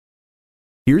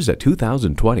Here's a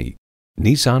 2020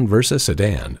 Nissan Versa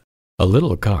sedan. A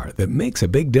little car that makes a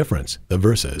big difference, the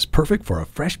Versa is perfect for a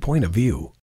fresh point of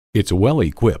view. It's well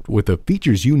equipped with the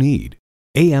features you need: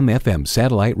 AM/FM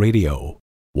satellite radio,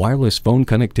 wireless phone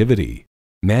connectivity,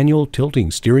 manual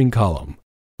tilting steering column,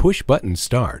 push-button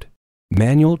start,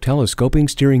 manual telescoping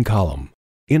steering column,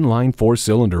 inline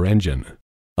 4-cylinder engine,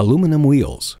 aluminum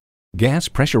wheels, gas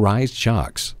pressurized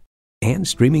shocks, and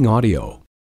streaming audio.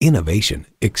 Innovation,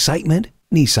 excitement,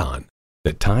 Nissan.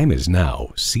 The time is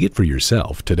now. See it for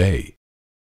yourself today.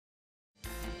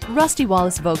 Rusty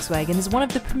Wallis Volkswagen is one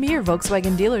of the premier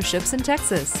Volkswagen dealerships in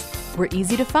Texas. We're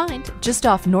easy to find just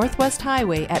off Northwest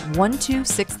Highway at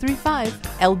 12635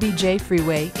 LBJ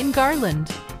Freeway in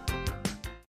Garland.